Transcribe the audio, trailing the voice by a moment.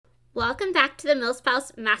Welcome back to the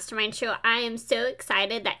MilSpouse Mastermind Show. I am so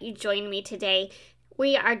excited that you joined me today.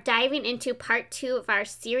 We are diving into part 2 of our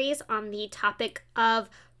series on the topic of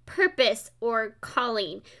purpose or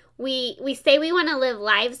calling. We say we want to live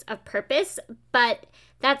lives of purpose, but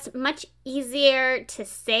that's much easier to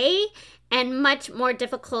say and much more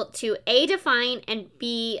difficult to A, define, and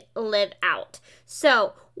B, live out.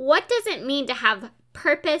 So what does it mean to have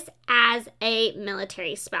purpose as a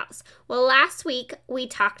military spouse? Well, last week we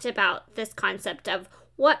talked about this concept of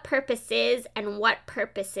what purpose is and what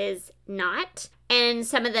purpose is not, and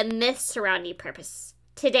some of the myths surrounding purpose.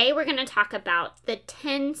 Today we're going to talk about the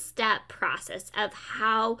 10-step process of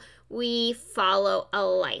how we follow a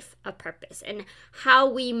life of purpose and how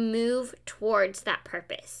we move towards that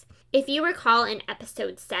purpose. If you recall in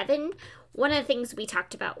episode 7, one of the things we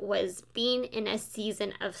talked about was being in a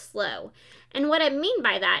season of slow. And what I mean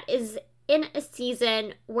by that is in a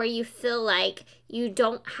season where you feel like you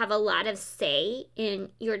don't have a lot of say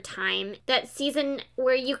in your time, that season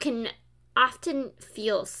where you can often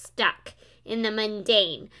feel stuck in the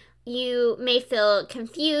mundane. You may feel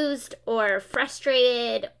confused or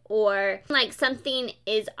frustrated or like something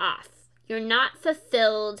is off. You're not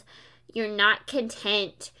fulfilled. You're not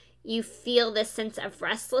content. You feel this sense of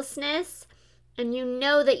restlessness, and you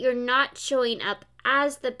know that you're not showing up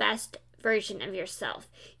as the best version of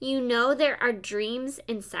yourself. You know there are dreams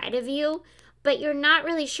inside of you, but you're not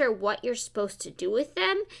really sure what you're supposed to do with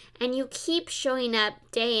them, and you keep showing up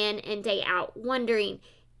day in and day out, wondering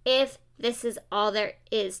if this is all there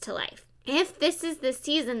is to life. If this is the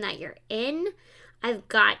season that you're in, I've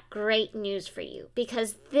got great news for you,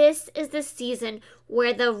 because this is the season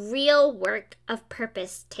where the real work of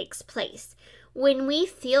purpose takes place. When we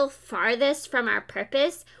feel farthest from our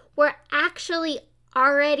purpose, we're actually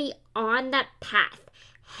already on that path,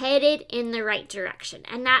 headed in the right direction.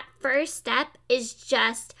 And that first step is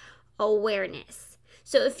just awareness.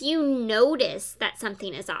 So if you notice that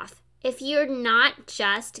something is off, if you're not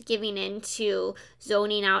just giving in to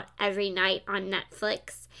zoning out every night on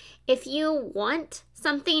Netflix, if you want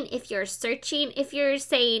something, if you're searching, if you're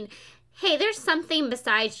saying, hey, there's something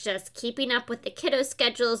besides just keeping up with the kiddo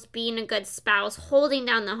schedules, being a good spouse, holding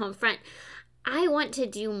down the home front, I want to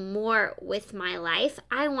do more with my life.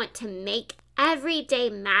 I want to make every day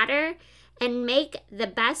matter and make the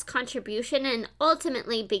best contribution and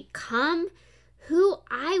ultimately become who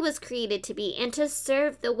I was created to be and to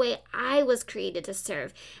serve the way I was created to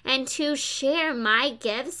serve and to share my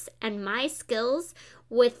gifts and my skills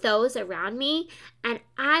with those around me. And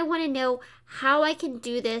I want to know how I can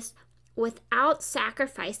do this without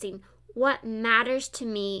sacrificing what matters to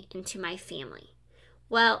me and to my family.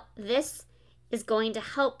 Well, this is going to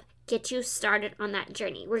help get you started on that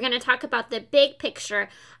journey. We're going to talk about the big picture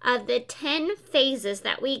of the 10 phases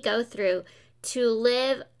that we go through to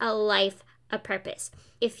live a life of purpose.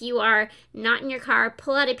 If you are not in your car,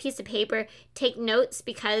 pull out a piece of paper, take notes,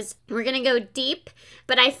 because we're going to go deep,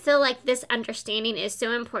 but I feel like this understanding is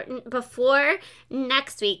so important before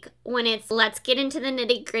next week when it's let's get into the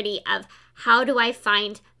nitty-gritty of how do I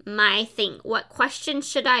find my thing? What questions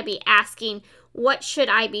should I be asking? What should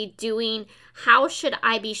I be doing? How should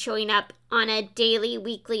I be showing up on a daily,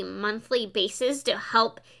 weekly, monthly basis to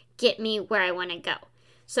help get me where I want to go?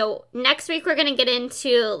 So next week, we're going to get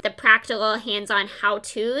into the practical hands-on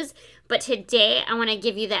how-tos, but today I want to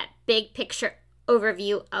give you that big picture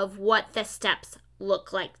overview of what the steps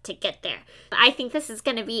look like to get there. I think this is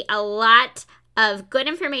going to be a lot of good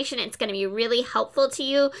information. It's going to be really helpful to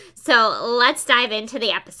you. So let's dive into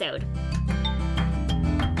the episode.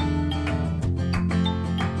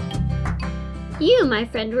 You, my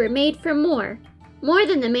friend, were made for more. More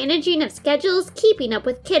than the managing of schedules, keeping up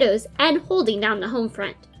with kiddos, and holding down the home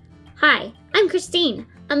front. Hi, I'm Christine,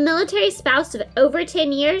 a military spouse of over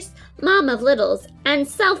 10 years, mom of littles, and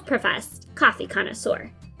self-professed coffee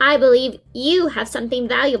connoisseur. I believe you have something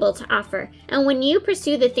valuable to offer, and when you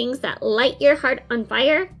pursue the things that light your heart on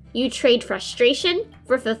fire, you trade frustration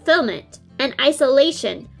for fulfillment and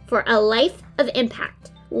isolation for a life of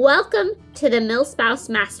impact. Welcome to the MilSpouse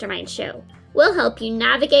Mastermind Show. We'll help you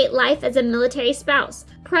navigate life as a military spouse,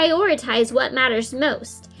 prioritize what matters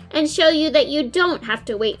most, and show you that you don't have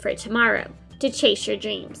to wait for tomorrow to chase your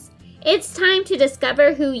dreams. It's time to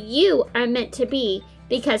discover who you are meant to be,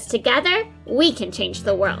 because together we can change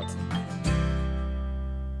the world.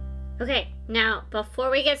 Okay, now before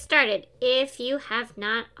we get started, if you have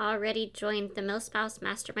not already joined the MilSpouse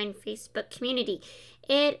Mastermind Facebook community,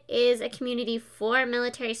 it is a community for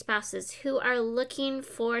military spouses who are looking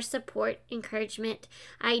for support, encouragement,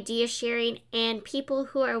 idea sharing, and people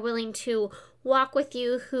who are willing to walk with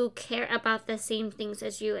you, who care about the same things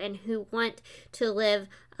as you, and who want to live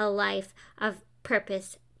a life of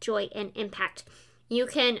purpose, joy, and impact. You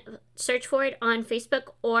can search for it on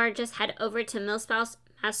Facebook or just head over to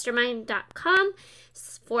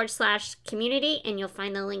millspousemastermind.com/community and you'll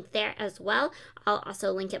find the link there as well. I'll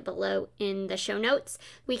also link it below in the show notes.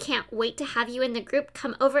 We can't wait to have you in the group.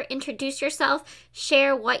 Come over, introduce yourself,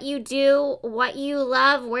 share what you do, what you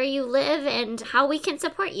love, where you live, and how we can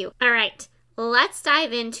support you. All right, let's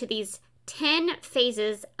dive into these 10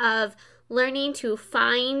 phases of learning to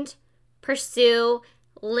find, pursue,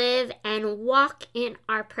 live, and walk in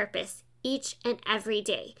our purpose each and every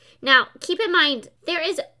day. Now, keep in mind, there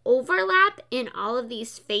is overlap in all of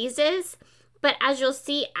these phases, but as you'll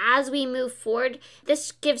see as we move forward,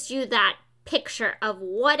 this gives you that picture of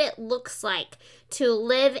what it looks like to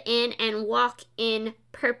live in and walk in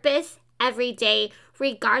purpose every day,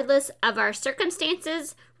 regardless of our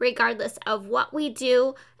circumstances, regardless of what we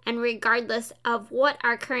do, and regardless of what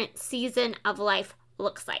our current season of life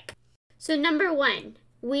looks like. So number 1,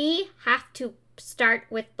 we have to start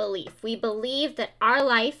with belief. We believe that our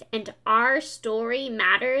life and our story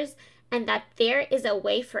matters and that there is a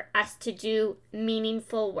way for us to do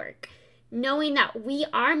meaningful work. Knowing that we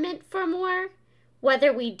are meant for more,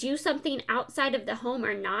 whether we do something outside of the home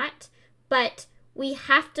or not, but we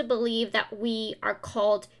have to believe that we are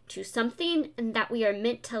called to something and that we are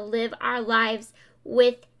meant to live our lives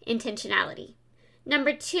with intentionality.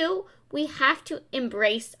 Number 2, we have to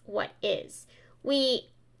embrace what is. We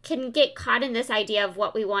can get caught in this idea of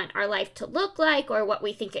what we want our life to look like or what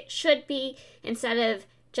we think it should be, instead of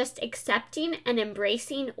just accepting and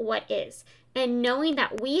embracing what is, and knowing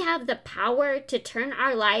that we have the power to turn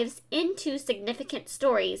our lives into significant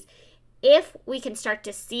stories if we can start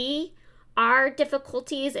to see our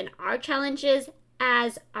difficulties and our challenges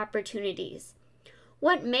as opportunities.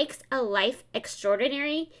 What makes a life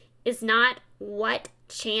extraordinary is not what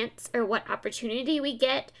chance or what opportunity we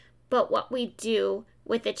get, but what we do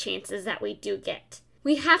with the chances that we do get.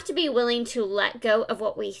 We have to be willing to let go of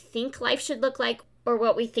what we think life should look like or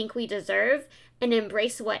what we think we deserve and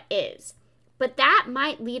embrace what is. But that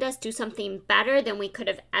might lead us to something better than we could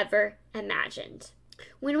have ever imagined.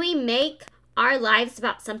 When we make our lives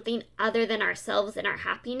about something other than ourselves and our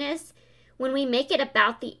happiness, when we make it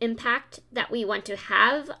about the impact that we want to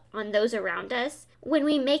have on those around us, when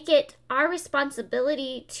we make it our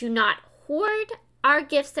responsibility to not hoard our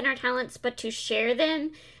gifts and our talents, but to share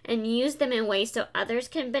them and use them in ways so others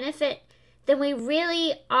can benefit, then we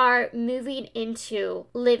really are moving into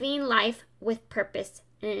living life with purpose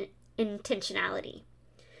and intentionality.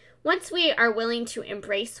 Once we are willing to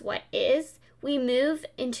embrace what is, we move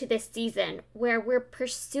into this season where we're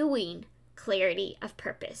pursuing clarity of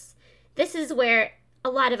purpose. This is where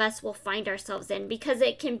a lot of us will find ourselves in, because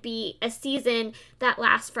it can be a season that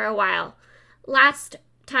lasts for a while. Last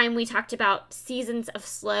time we talked about seasons of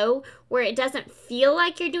slow, where it doesn't feel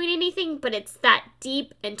like you're doing anything, but it's that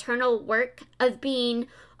deep internal work of being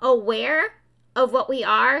aware of what we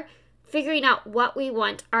are, figuring out what we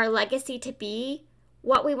want our legacy to be,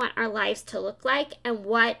 what we want our lives to look like, and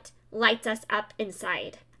what lights us up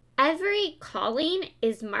inside. Every calling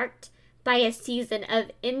is marked by a season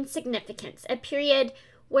of insignificance, a period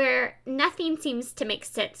where nothing seems to make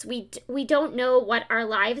sense. We don't know what our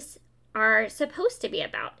lives are supposed to be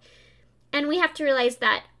about. And we have to realize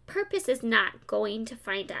that purpose is not going to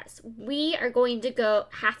find us. We are going to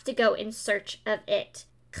have to go in search of it.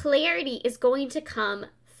 Clarity is going to come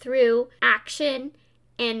through action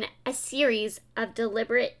and a series of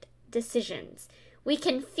deliberate decisions. We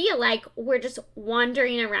can feel like we're just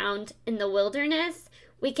wandering around in the wilderness.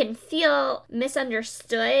 We can feel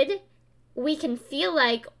misunderstood. We can feel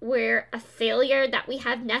like we're a failure, that we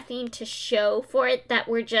have nothing to show for it, that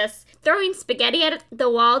we're just throwing spaghetti at the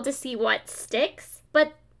wall to see what sticks.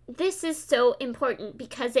 But this is so important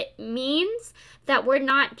because it means that we're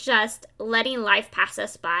not just letting life pass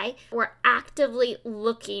us by. We're actively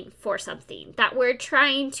looking for something, that we're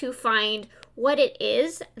trying to find what it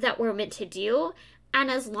is that we're meant to do. And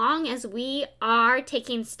as long as we are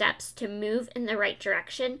taking steps to move in the right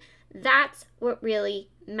direction, that's what really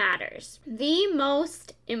matters. The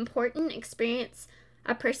most important experience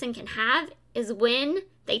a person can have is when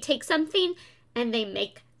they take something and they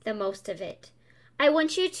make the most of it. I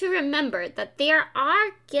want you to remember that there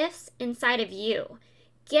are gifts inside of you,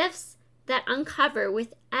 gifts that uncover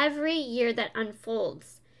with every year that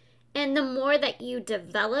unfolds. And the more that you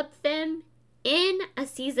develop them in a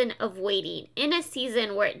season of waiting, in a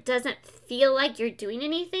season where it doesn't feel like you're doing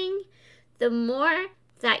anything, the more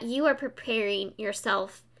that you are preparing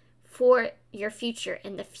yourself for your future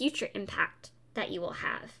and the future impact that you will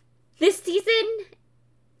have. This season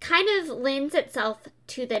kind of lends itself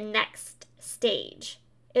to the next stage,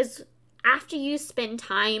 is after you spend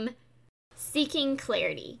time seeking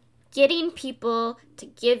clarity, getting people to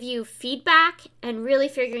give you feedback and really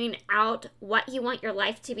figuring out what you want your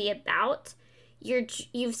life to be about.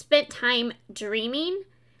 You've spent time dreaming,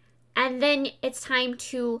 and then it's time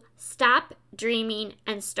to stop dreaming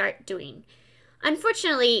and start doing.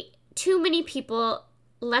 Unfortunately, too many people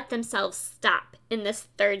let themselves stop in this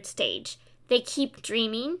third stage. They keep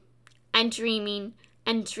dreaming and dreaming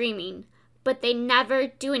and dreaming, but they never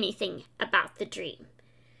do anything about the dream.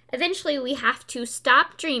 Eventually, we have to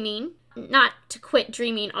stop dreaming, not to quit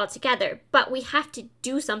dreaming altogether, but we have to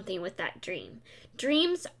do something with that dream.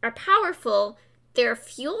 Dreams are powerful. They're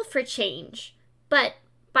fuel for change, but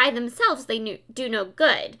by themselves, they do no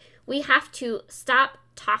good. We have to stop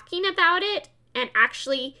talking about it and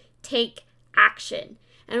actually take action.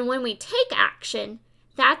 And when we take action,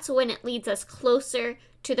 that's when it leads us closer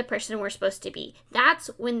to the person we're supposed to be. That's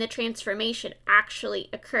when the transformation actually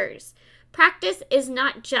occurs. Practice is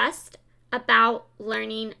not just about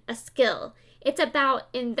learning a skill. It's about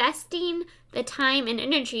investing the time and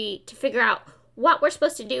energy to figure out what we're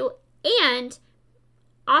supposed to do, and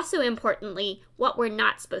also importantly, what we're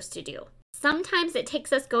not supposed to do. Sometimes it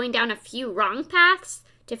takes us going down a few wrong paths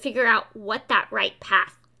to figure out what that right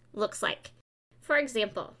path looks like. For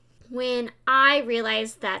example, when I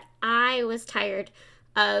realized that I was tired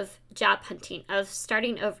of job hunting, of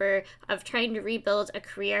starting over, of trying to rebuild a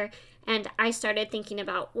career, and I started thinking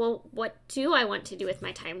about, well, what do I want to do with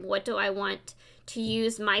my time? What do I want to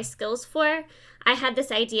use my skills for? I had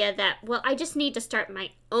this idea that, well, I just need to start my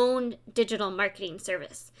own digital marketing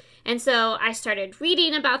service. And so I started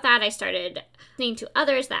reading about that. I started listening to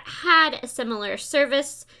others that had a similar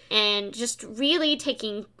service and just really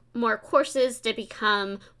taking more courses to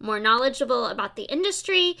become more knowledgeable about the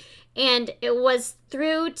industry. And it was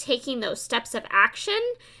through taking those steps of action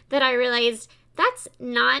that I realized that's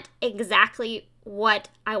not exactly what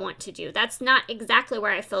I want to do. That's not exactly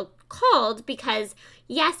where I feel called, because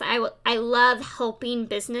yes, I love helping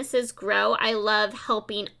businesses grow. I love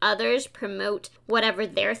helping others promote whatever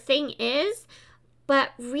their thing is. But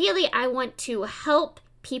really, I want to help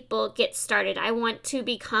people get started. I want to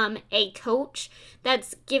become a coach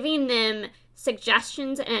that's giving them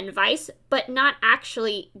suggestions and advice, but not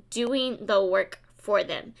actually doing the work for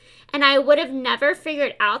them. And I would have never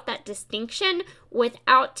figured out that distinction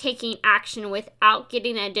without taking action, without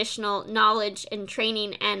getting additional knowledge and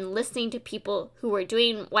training and listening to people who were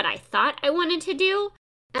doing what I thought I wanted to do.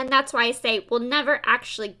 And that's why I say we'll never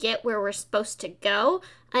actually get where we're supposed to go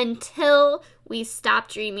until we stop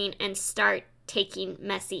dreaming and start taking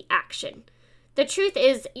messy action. The truth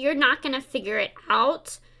is, you're not going to figure it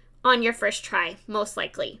out on your first try, most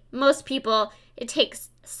likely. Most people, it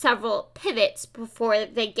takes several pivots before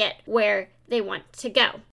they get where they want to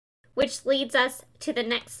go, which leads us to the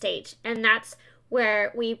next stage, and that's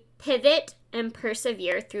where we pivot and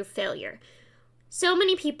persevere through failure. So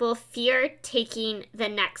many people fear taking the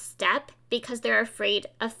next step because they're afraid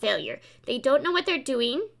of failure. They don't know what they're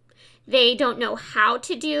doing. They don't know how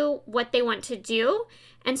to do what they want to do,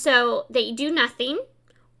 and so they do nothing,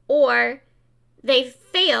 or they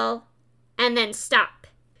fail and then stop.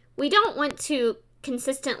 We don't want to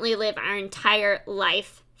consistently live our entire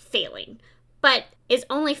life failing, but it's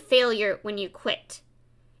only failure when you quit.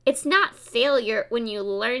 It's not failure when you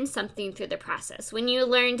learn something through the process, when you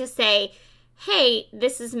learn to say, hey,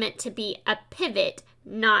 this is meant to be a pivot,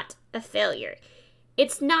 not a failure.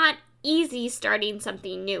 It's not easy starting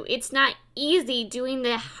something new. It's not easy doing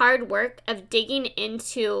the hard work of digging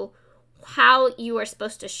into how you are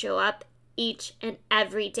supposed to show up each and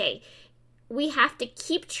every day. We have to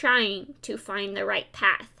keep trying to find the right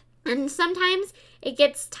path. And sometimes it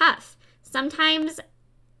gets tough. Sometimes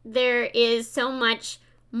there is so much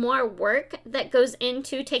more work that goes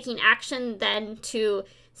into taking action than to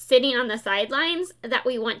sitting on the sidelines that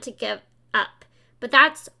we want to give up. But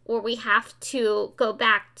that's where we have to go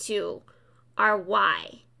back to our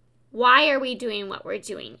why. Why are we doing what we're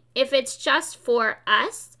doing? If it's just for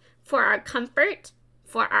us, for our comfort,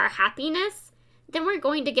 for our happiness, then we're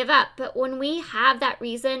going to give up. But when we have that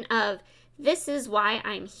reason of, this is why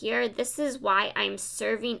I'm here, this is why I'm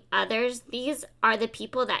serving others, these are the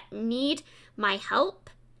people that need my help,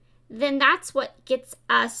 then that's what gets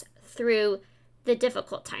us through the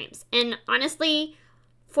difficult times. And honestly,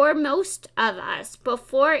 for most of us,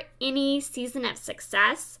 before any season of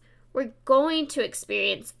success, we're going to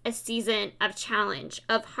experience a season of challenge,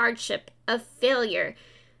 of hardship, of failure.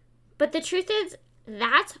 But the truth is,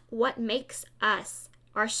 that's what makes us,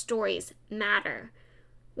 our stories, matter.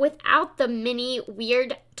 Without the many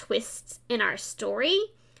weird twists in our story,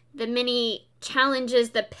 the many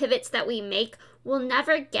challenges, the pivots that we make, we'll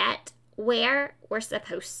never get where we're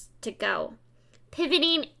supposed to go.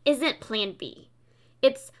 Pivoting isn't plan B.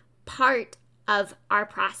 It's part of our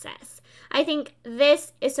process. I think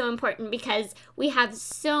this is so important because we have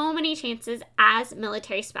so many chances as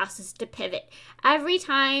military spouses to pivot. Every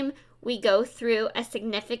time we go through a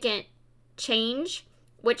significant change,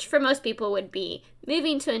 which for most people would be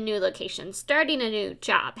moving to a new location, starting a new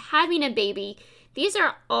job, having a baby, these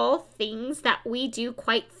are all things that we do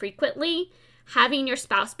quite frequently. Having your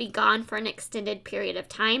spouse be gone for an extended period of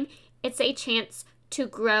time, it's a chance to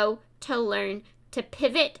grow, to learn, to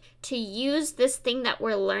pivot, to use this thing that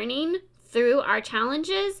we're learning through our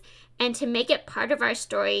challenges and to make it part of our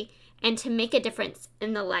story and to make a difference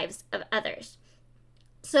in the lives of others.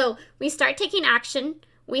 So we start taking action,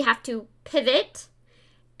 we have to pivot,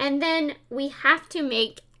 and then we have to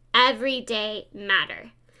make every day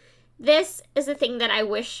matter. This is a thing that I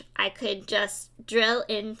wish I could just drill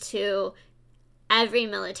into every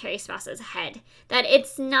military spouse's head, that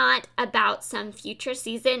it's not about some future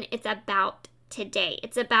season, it's about today.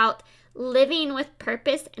 It's about living with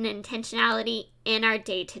purpose and intentionality in our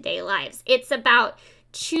day-to-day lives. It's about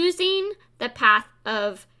choosing the path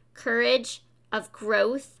of courage, of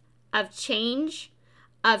growth, of change,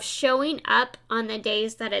 of showing up on the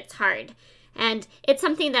days that it's hard. And it's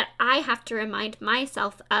something that I have to remind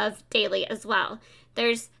myself of daily as well.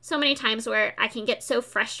 There's so many times where I can get so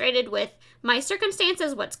frustrated with my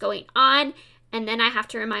circumstances, what's going on, and then I have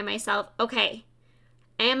to remind myself, okay,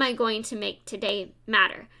 am I going to make today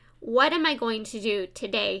matter? What am I going to do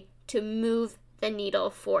today to move the needle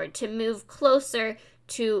forward, to move closer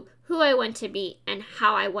to who I want to be and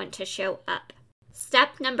how I want to show up?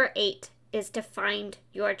 Step number 8 is to find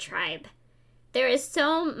your tribe. There is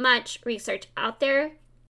so much research out there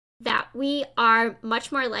that we are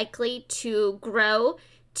much more likely to grow,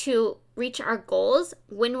 to reach our goals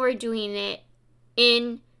when we're doing it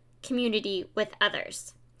in community with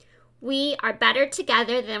others. We are better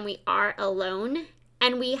together than we are alone,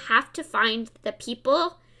 and we have to find the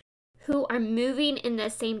people who are moving in the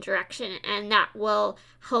same direction and that will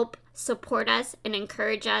help support us and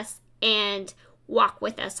encourage us and walk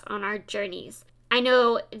with us on our journeys. I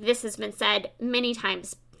know this has been said many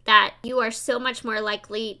times that you are so much more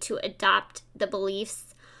likely to adopt the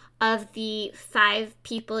beliefs of the 5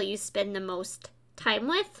 people you spend the most time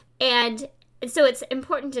with. And so it's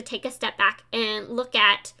important to take a step back and look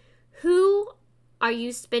at who are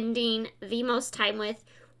you spending the most time with?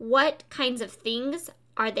 What kinds of things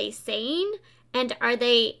are they saying? And are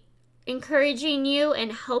they encouraging you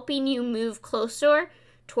and helping you move closer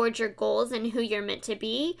towards your goals and who you're meant to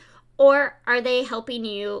be? Or are they helping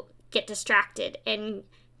you get distracted and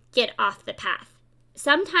get off the path?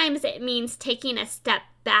 Sometimes it means taking a step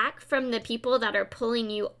back from the people that are pulling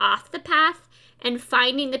you off the path and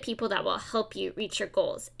finding the people that will help you reach your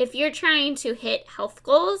goals. If you're trying to hit health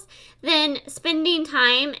goals, then spending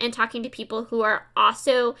time and talking to people who are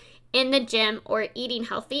also in the gym or eating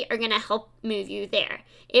healthy are going to help move you there.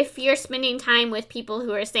 If you're spending time with people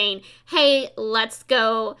who are saying, hey, let's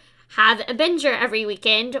go have a binger every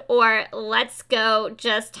weekend, or let's go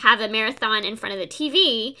just have a marathon in front of the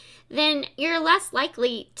TV, then you're less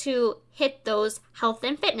likely to hit those health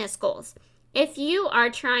and fitness goals. If you are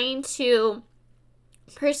trying to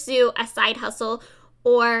pursue a side hustle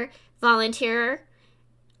or volunteer,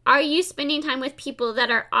 are you spending time with people that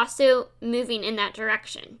are also moving in that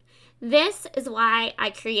direction? This is why I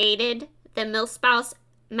created the MilSpouse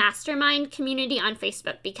Mastermind community on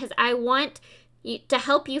Facebook, because I want to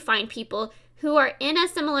help you find people who are in a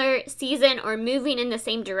similar season or moving in the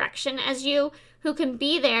same direction as you, who can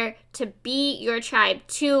be there to be your tribe,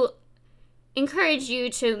 to encourage you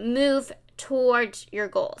to move towards your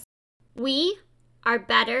goals. We are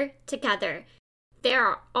better together. There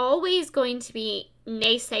are always going to be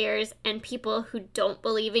naysayers and people who don't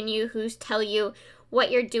believe in you, who tell you what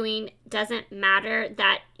you're doing doesn't matter,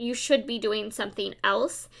 that you should be doing something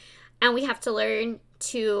else. And we have to learn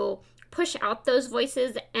to push out those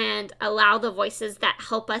voices and allow the voices that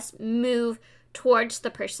help us move towards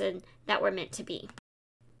the person that we're meant to be.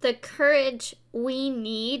 The courage we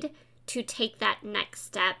need to take that next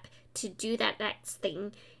step, to do that next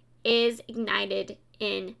thing, is ignited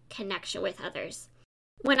in connection with others.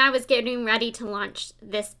 When I was getting ready to launch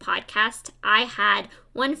this podcast, I had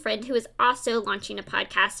one friend who was also launching a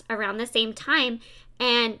podcast around the same time,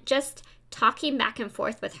 and just talking back and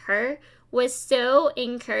forth with her was so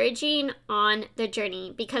encouraging on the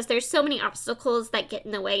journey because there's so many obstacles that get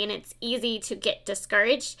in the way and it's easy to get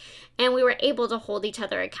discouraged, and we were able to hold each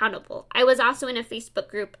other accountable. I was also in a Facebook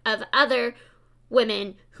group of other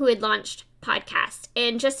women who had launched podcasts,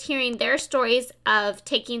 and just hearing their stories of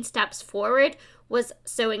taking steps forward was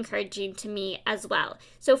so encouraging to me as well.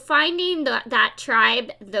 So finding that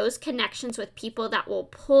tribe, those connections with people that will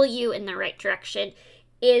pull you in the right direction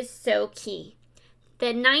is so key. The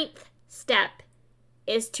 9th step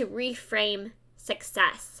is to reframe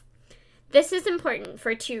success. This is important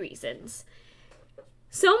for 2 reasons.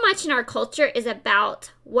 So much in our culture is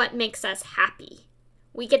about what makes us happy.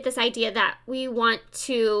 We get this idea that we want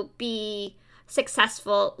to be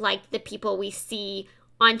successful like the people we see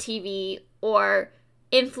on TV or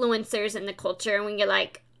influencers in the culture, and we get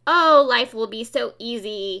like, oh, life will be so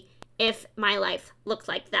easy if my life looked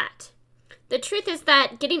like that. The truth is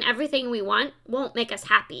that getting everything we want won't make us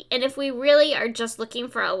happy. And if we really are just looking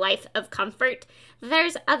for a life of comfort,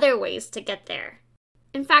 there's other ways to get there.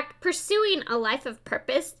 In fact, pursuing a life of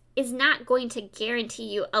purpose is not going to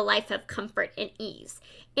guarantee you a life of comfort and ease.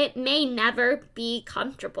 It may never be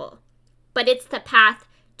comfortable, but it's the path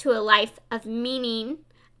to a life of meaning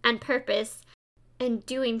and purpose and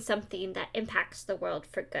doing something that impacts the world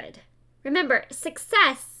for good. Remember,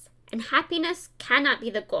 success and happiness cannot be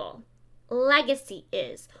the goal. Legacy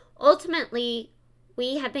is. Ultimately,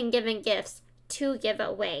 we have been given gifts to give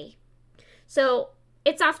away. So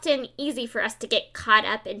it's often easy for us to get caught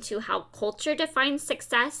up into how culture defines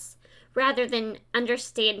success rather than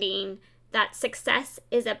understanding that success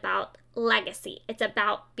is about legacy. It's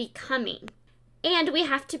about becoming. And we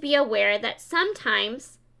have to be aware that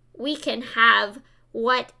sometimes we can have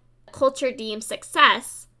what culture deems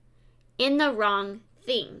success in the wrong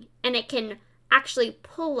thing, and it can actually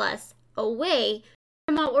pull us away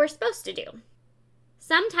from what we're supposed to do.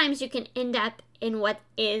 Sometimes you can end up in what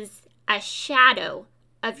is a shadow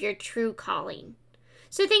of your true calling.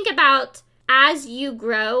 So think about, as you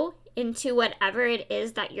grow into whatever it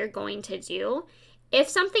is that you're going to do, if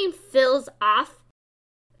something feels off,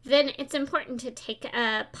 then it's important to take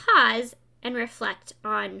a pause and reflect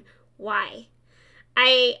on why.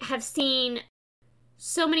 I have seen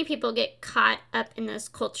so many people get caught up in this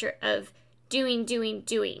culture of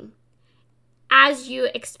doing. As you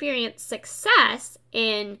experience success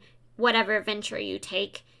in whatever venture you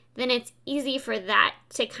take, then it's easy for that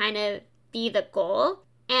to kind of be the goal.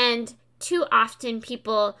 And too often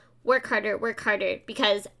people work harder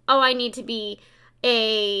because, I need to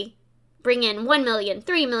bring in 1 million,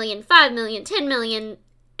 3 million, 5 million, 10 million,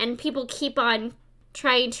 and people keep on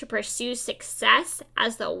trying to pursue success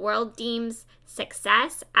as the world deems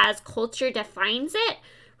success, as culture defines it,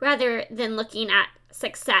 rather than looking at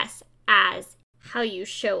success as how you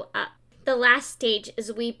show up. The last stage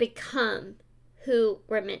is we become who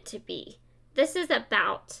we're meant to be. This is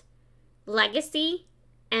about legacy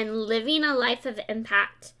and living a life of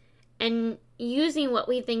impact and using what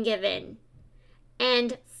we've been given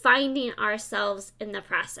and finding ourselves in the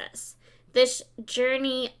process. This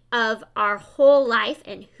journey of our whole life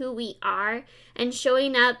and who we are, and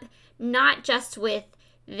showing up not just with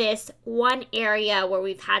this one area where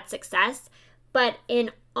we've had success, but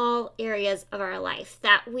in all areas of our life,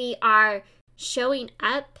 that we are showing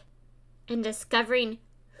up and discovering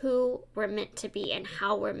who we're meant to be and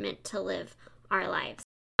how we're meant to live our lives.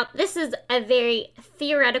 Now, this is a very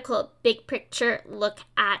theoretical, big picture look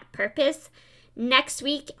at purpose. Next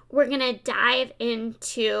week, we're going to dive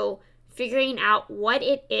into figuring out what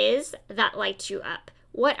it is that lights you up.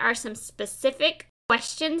 What are some specific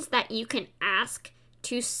questions that you can ask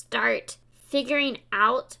to start figuring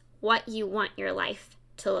out what you want your life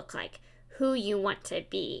to look like, who you want to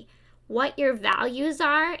be, what your values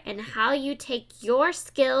are, and how you take your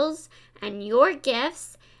skills and your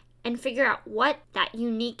gifts and figure out what that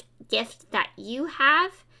unique gift that you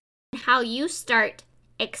have and how you start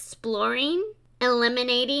exploring,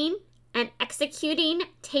 eliminating, and executing,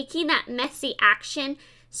 taking that messy action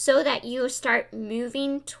so that you start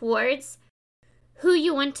moving towards who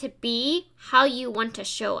you want to be, how you want to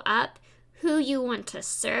show up, who you want to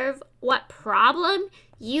serve, what problem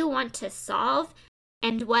you want to solve,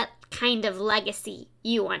 and what kind of legacy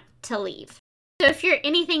you want to leave. So if you're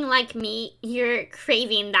anything like me, you're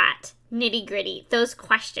craving that nitty-gritty, those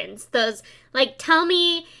questions, those tell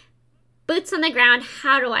me, boots on the ground,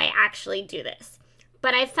 how do I actually do this?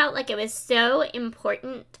 But I felt like it was so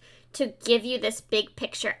important to give you this big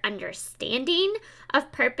picture understanding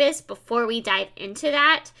of purpose before we dive into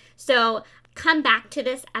that. So come back to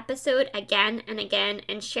this episode again and again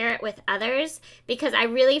and share it with others, because I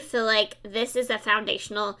really feel like this is a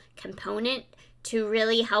foundational component to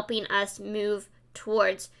really helping us move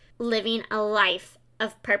towards living a life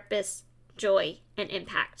of purpose, joy, and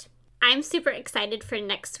impact. I'm super excited for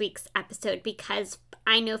next week's episode because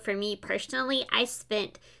I know for me personally, I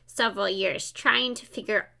spent several years trying to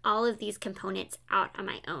figure all of these components out on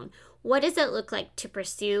my own. What does it look like to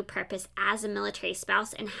pursue purpose as a military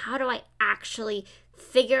spouse, and how do I actually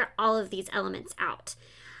figure all of these elements out?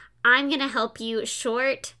 I'm going to help you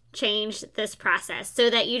change this process so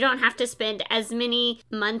that you don't have to spend as many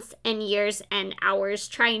months and years and hours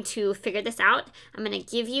trying to figure this out. I'm going to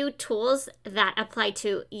give you tools that apply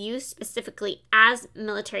to you specifically as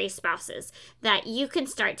military spouses that you can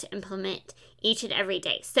start to implement each and every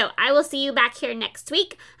day. So I will see you back here next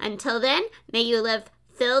week. Until then, may you live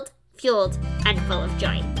filled, fueled, and full of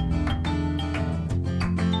joy.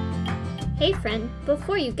 Hey friend,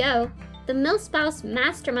 before you go, the MilSpouse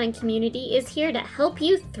Mastermind community is here to help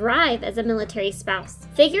you thrive as a military spouse.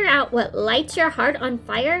 Figure out what lights your heart on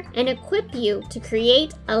fire and equip you to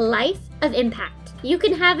create a life of impact. You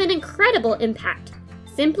can have an incredible impact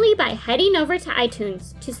simply by heading over to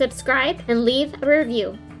iTunes to subscribe and leave a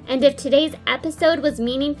review. And if today's episode was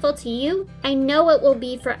meaningful to you, I know it will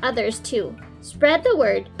be for others too. Spread the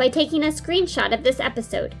word by taking a screenshot of this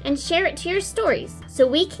episode and share it to your stories so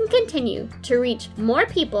we can continue to reach more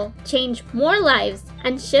people, change more lives,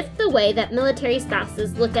 and shift the way that military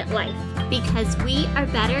spouses look at life. Because we are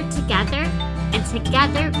better together, and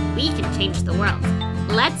together we can change the world.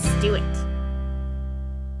 Let's do it.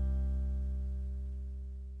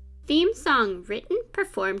 Theme song written,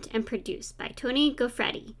 performed, and produced by Tony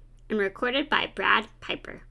Goffretti and recorded by Brad Piper.